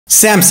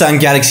Samsung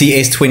Galaxy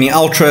S20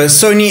 Ultra,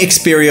 Sony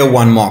Xperia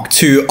 1 Mark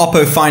II,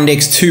 Oppo Find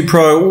X2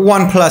 Pro,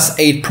 OnePlus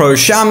 8 Pro,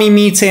 Xiaomi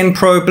Mi 10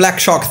 Pro, Black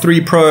Shark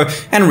 3 Pro,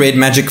 and Red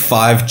Magic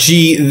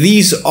 5G.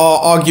 These are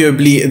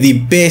arguably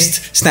the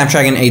best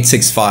Snapdragon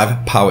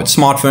 865 powered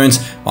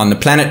smartphones on the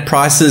planet.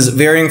 Prices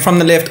varying from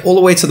the left all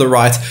the way to the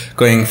right,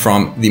 going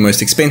from the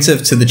most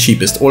expensive to the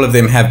cheapest. All of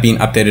them have been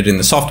updated in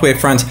the software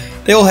front.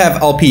 They all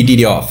have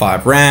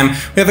LPDDR5 RAM.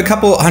 We have a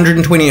couple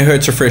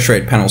 120Hz refresh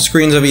rate panel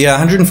screens over here,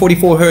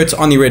 144Hz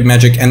on the Red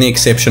Magic, and the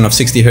exception of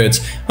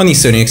 60Hz on the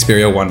Sony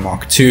Xperia 1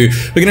 Mark II.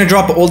 We're going to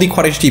drop all the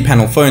Quad HD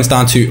panel phones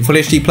down to Full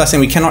HD Plus, and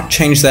we cannot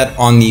change that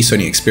on the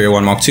Sony Xperia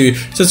 1 Mark II,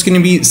 so it's going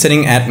to be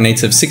sitting at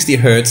native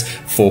 60Hz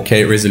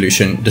 4K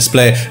resolution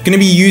display. Going to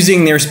be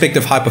using their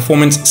respective high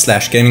performance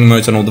 / gaming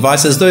modes on all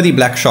devices, though the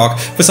Black Shark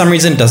for some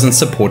reason doesn't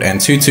support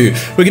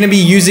AnTuTu. We're going to be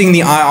using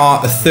the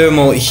IR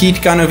thermal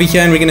heat gun over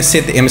here, and we're going to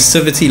set the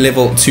emissivity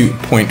level to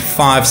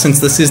 0.5 since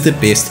this is the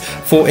best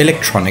for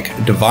electronic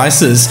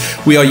devices.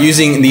 We are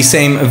using the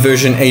same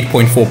version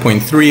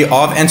 8.4.3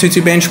 of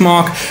AnTuTu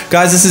Benchmark.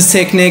 Guys, this is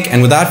TechNick,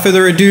 and without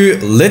further ado,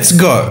 let's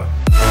go.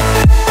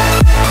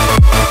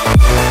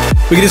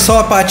 We're going to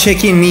start by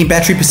checking the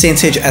battery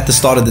percentage at the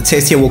start of the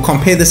test here. We'll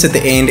compare this at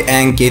the end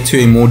and get to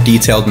a more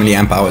detailed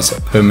milliamp hours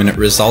per minute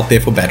result there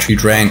for battery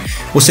drain.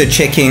 Also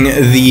checking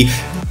the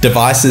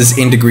devices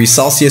in degrees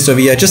Celsius over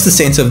here, just the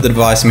center of the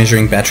device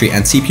measuring battery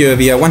and CPU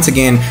over here. Once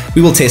again,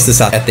 we will test this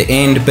out at the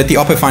end, but the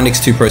Oppo Find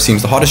X2 Pro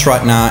seems the hottest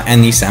right now,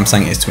 and the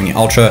Samsung S20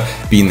 Ultra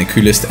being the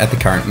coolest at the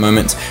current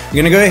moment. We're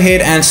going to go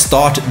ahead and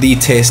start the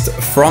test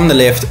from the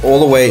left all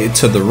the way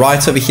to the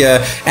right over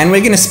here, and we're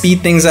going to speed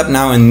things up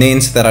now and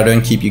then so that I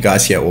don't keep you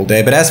guys here all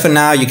day. But as for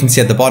now, you can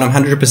see at the bottom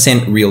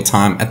 100% real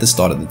time at the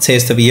start of the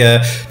test over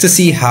here to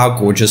see how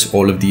gorgeous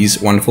all of these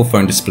wonderful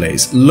phone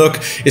displays look,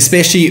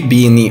 especially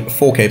being the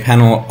 4K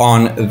panel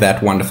on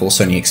that wonderful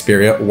Sony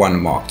Xperia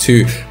 1 Mark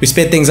II. We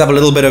sped things up a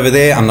little bit over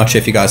there, I'm not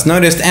sure if you guys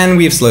noticed, and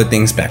we've slowed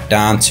things back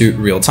down to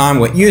real time.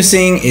 What you're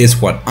seeing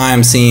is what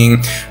I'm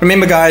seeing.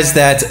 Remember guys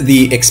that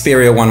the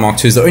Xperia 1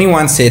 Mark II is the only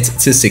one set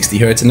to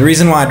 60Hz, and the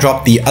reason why I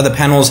dropped the other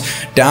panels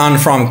down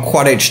from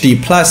Quad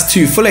HD Plus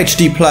to Full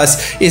HD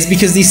Plus is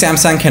because the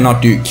Samsung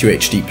cannot do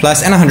QHD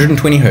Plus and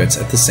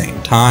 120Hz at the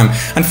same time.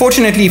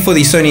 Unfortunately for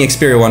the Sony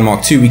Xperia 1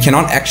 Mark II, we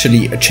cannot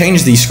actually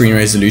change the screen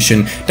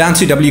resolution down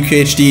to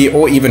WQHD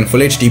or even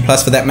Full HD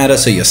Plus for that matter,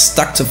 so you're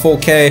stuck to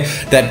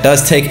 4K. That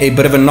does take a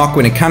bit of a knock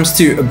when it comes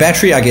to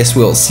battery. I guess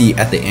we'll see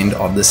at the end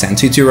of this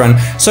AnTuTu run.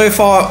 So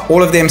far,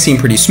 all of them seem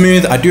pretty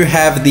smooth. I do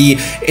have the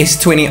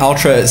S20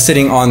 Ultra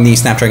sitting on the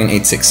Snapdragon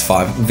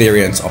 865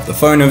 variant of the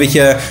phone over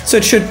here, so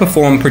it should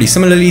perform pretty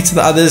similarly to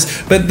the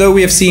others. But though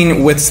we have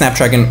seen with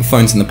Snapdragon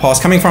phones in the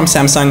past coming from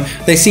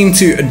Samsung, they seem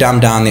to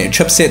dumb down their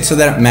chipset so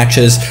that it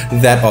matches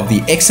that of the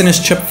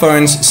Exynos chip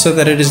phones, so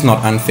that it is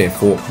not unfair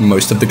for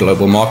most of the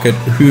global market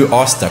who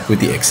are stuck with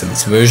the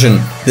Exynos version.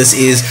 This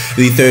is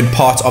the third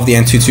part of the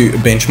AnTuTu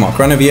Benchmark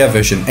Run over here,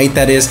 version 8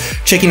 that is.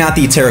 Checking out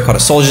the terracotta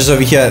soldiers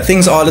over here,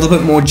 things are a little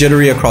bit more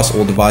jittery across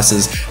all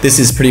devices. This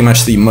is pretty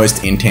much the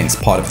most intense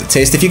part of the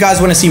test. If you guys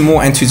want to see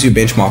more AnTuTu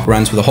Benchmark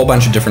runs with a whole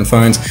bunch of different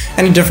phones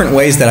and in different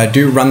ways that I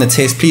do run the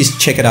test, please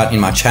check it out in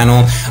my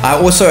channel. I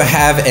also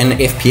have an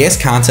FPS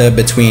counter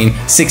between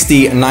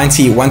 60,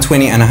 90,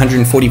 120 and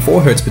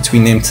 144Hz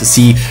between them to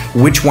see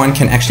which one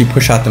can actually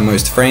push out the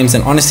most frames.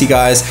 And honestly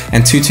guys,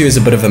 AnTuTu is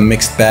a bit of a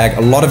mixed bag.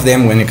 A lot of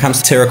them, when it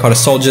comes to terracotta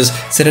soldiers,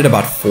 set at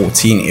about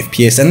 14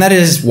 FPS, and that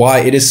is why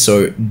it is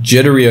so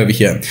jittery over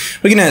here.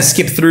 We're gonna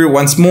skip through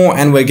once more,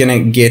 and we're gonna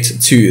get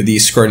to the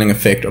scrolling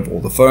effect of all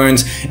the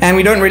phones, and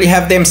we don't really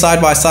have them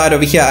side by side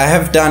over here. I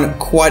have done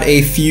quite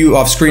a few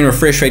of screen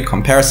refresh rate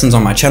comparisons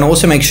on my channel.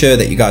 Also make sure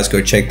that you guys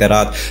go check that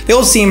out. They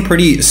all seem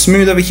pretty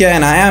smooth over here,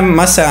 and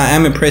must say I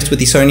am impressed with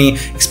the Sony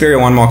Xperia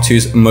 1 Mark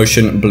II's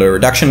motion blur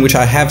reduction, which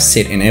I have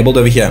set enabled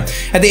over here.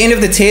 At the end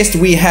of the test,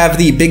 we have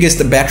the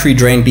biggest battery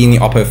drain being the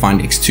Oppo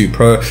Find X2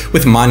 Pro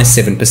with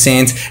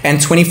 -7% and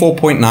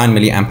 24.9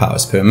 milliamp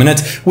hours per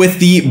minute, with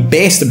the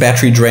best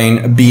battery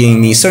drain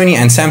being the Sony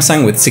and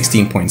Samsung with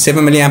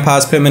 16.7 milliamp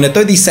hours per minute,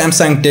 though the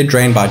Samsung did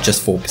drain by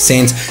just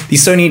 4%. The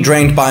Sony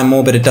drained by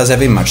more, but it does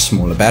have a much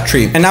smaller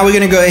battery. And now we're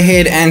going to go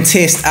ahead and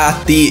test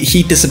out the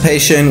heat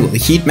dissipation, the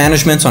heat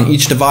management on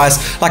each device.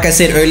 Like I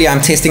said earlier,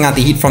 I'm testing out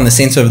the heat from the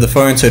center of the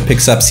phone, so it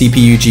picks up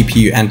CPU,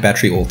 GPU, and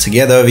battery all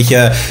together over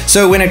here.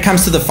 So when it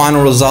comes to the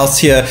final results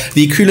here,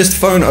 the coolest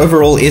phone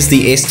overall is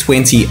the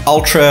S20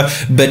 Ultra,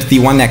 but the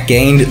one that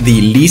gained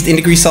the least in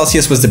degrees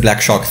Celsius was the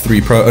Black Shark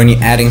 3 Pro, only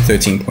adding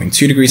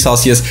 13.2 degrees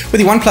Celsius,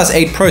 with the OnePlus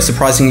 8 Pro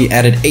surprisingly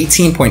added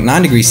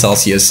 18.9 degrees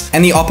Celsius,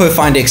 and the Oppo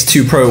Find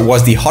X2 Pro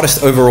was the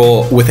hottest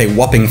overall with a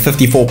whopping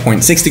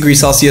 54.6 degrees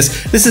Celsius.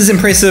 This is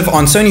impressive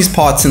on Sony's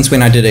part, since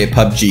when I did a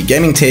PUBG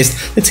gaming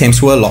test, the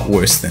temps were a lot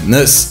worse than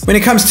this. When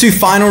it comes to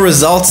final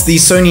results, the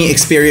Sony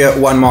Xperia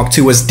 1 Mark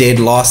II was dead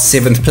last,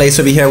 7th place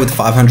over here with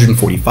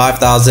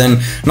 545,000.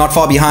 Not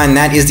far behind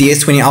that is the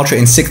S20 Ultra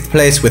in 6th place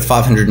place with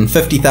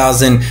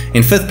 550,000.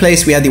 In 5th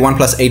place, we had the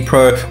OnePlus 8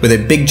 Pro with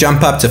a big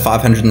jump up to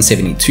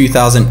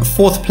 572,000.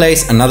 4th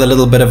place, another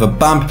little bit of a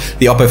bump,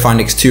 the Oppo Find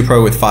X2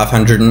 Pro with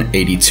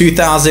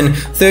 582,000.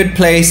 3rd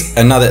place,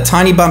 another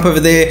tiny bump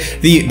over there,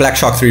 the Black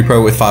Shark 3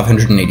 Pro with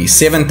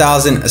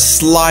 587,000.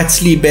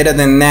 Slightly better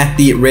than that,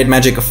 the Red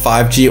Magic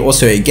 5G,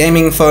 also a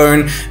gaming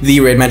phone,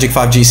 the Red Magic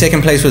 5G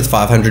 2nd place with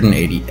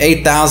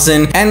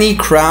 588,000. And the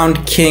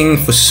crowned king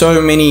for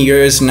so many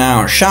years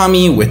now,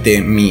 Xiaomi with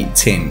their Mi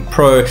 10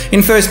 Pro in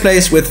 1st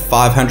place with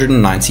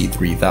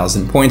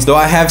 593,000 points, though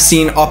I have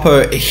seen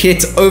Oppo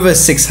hit over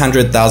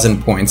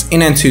 600,000 points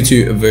in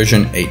AnTuTu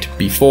version 8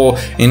 before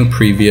in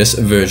previous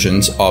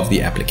versions of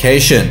the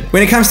application.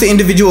 When it comes to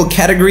individual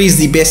categories,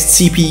 the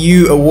best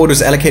CPU award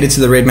was allocated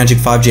to the Red Magic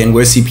 5G, and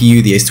worst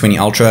CPU, the S20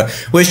 Ultra.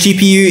 Worst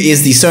GPU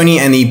is the Sony,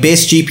 and the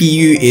best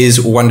GPU is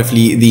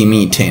wonderfully the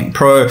Mi 10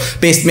 Pro.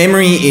 Best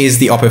memory is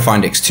the Oppo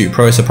Find X2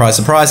 Pro, surprise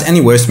surprise, and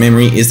the worst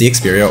memory is the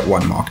Xperia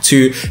 1 Mark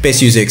II.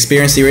 Best user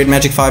experience, the Red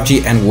Magic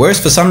 5G, and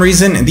worst for some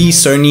reason, the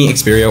Sony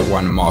Xperia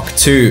 1 Mark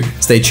II.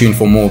 Stay tuned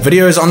for more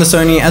videos on the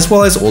Sony as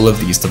well as all of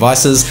these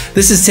devices.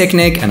 This is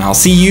TechNick, and I'll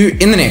see you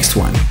in the next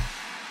one.